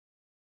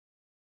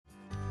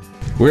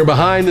We're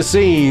behind the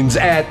scenes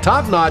at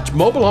Top Notch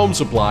Mobile Home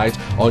Supplies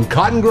on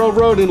Cotton Grove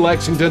Road in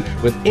Lexington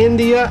with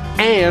India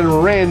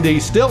and Randy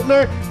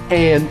Stiltner.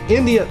 And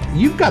India,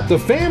 you've got the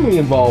family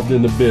involved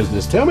in the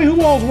business. Tell me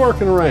who all's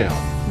working around.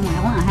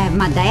 Well, I have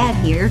my dad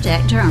here,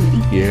 Jack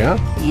Journey. Yeah.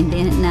 And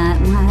then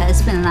my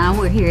husband and I,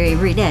 we're here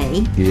every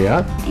day.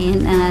 Yeah.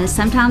 And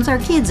sometimes our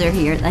kids are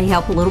here. They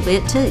help a little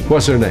bit too.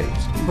 What's their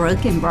names?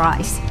 Brooke and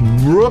Bryce.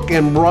 Brooke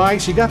and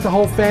Bryce. You got the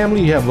whole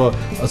family. You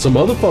have some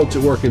other folks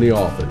that work in the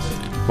office.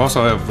 We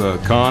also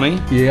have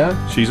Connie.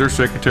 Yeah. She's our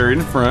secretary in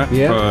the front.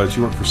 Yeah. She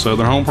works for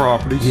Southern Home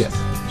Properties. Yes.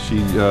 She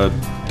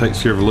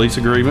takes care of lease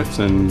agreements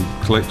and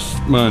collects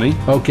money.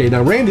 Okay,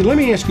 now Randy, let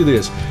me ask you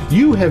this.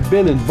 You have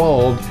been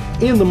involved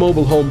in the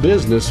mobile home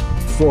business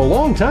for a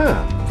long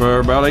time. For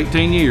about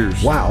 18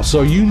 years. Wow,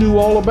 so you knew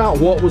all about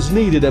what was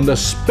needed and the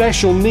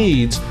special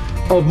needs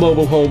of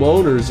mobile home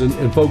owners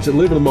and folks that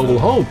live in a mobile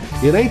home.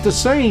 It ain't the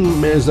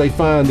same as they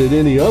find at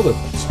any other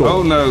store.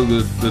 Oh no,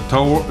 the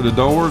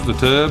doors, the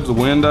tubs, the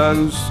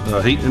windows,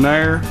 heat and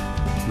air,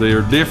 they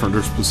are different.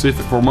 They're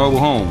specific for mobile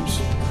homes.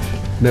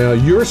 Now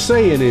your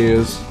saying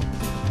is,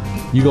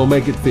 you gonna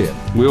make it fit.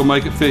 We'll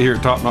make it fit here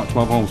at Top Notch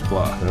Mobile Home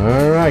Supply.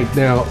 All right,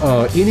 now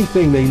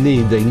anything they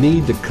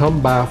need to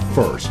come by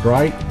first,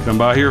 right? Come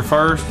by here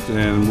first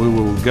and we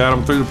will guide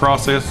them through the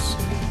process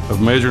of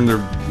measuring their,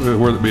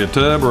 whether it be a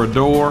tub or a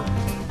door,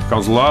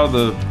 because a lot of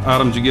the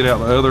items you get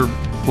out of other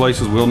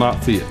places will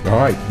not fit. All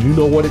right, you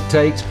know what it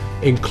takes,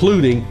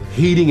 including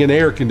heating and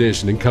air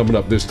conditioning coming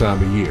up this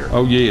time of year.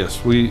 Oh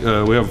yes, we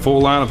have a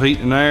full line of heat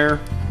and air,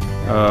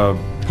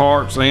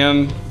 parts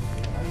and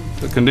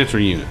the condenser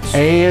units.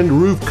 And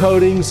roof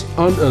coatings,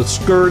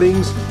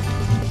 skirtings,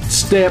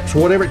 steps,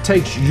 whatever it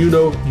takes, you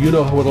know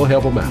what'll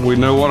help them out. We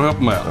know what'll help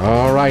them out.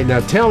 All right, now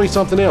tell me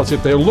something else.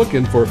 If they're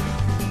looking for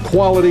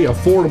quality,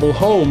 affordable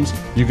homes,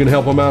 you can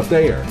help them out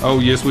there. Oh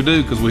yes, we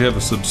do, because we have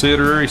a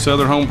subsidiary,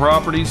 Southern Home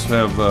Properties,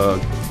 have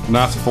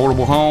nice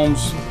affordable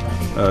homes.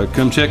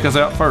 Come check us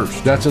out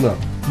first. That's enough.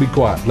 Be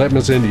quiet. Let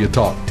Miss India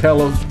talk. Tell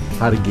them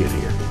how to get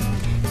here.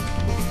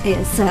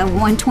 It's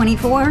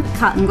 124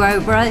 Cotton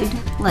Grove Road,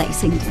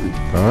 Lexington.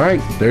 All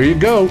right, there you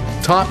go.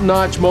 Top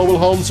Notch Mobile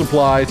Home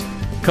Supplies.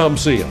 Come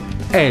see them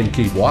and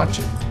keep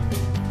watching.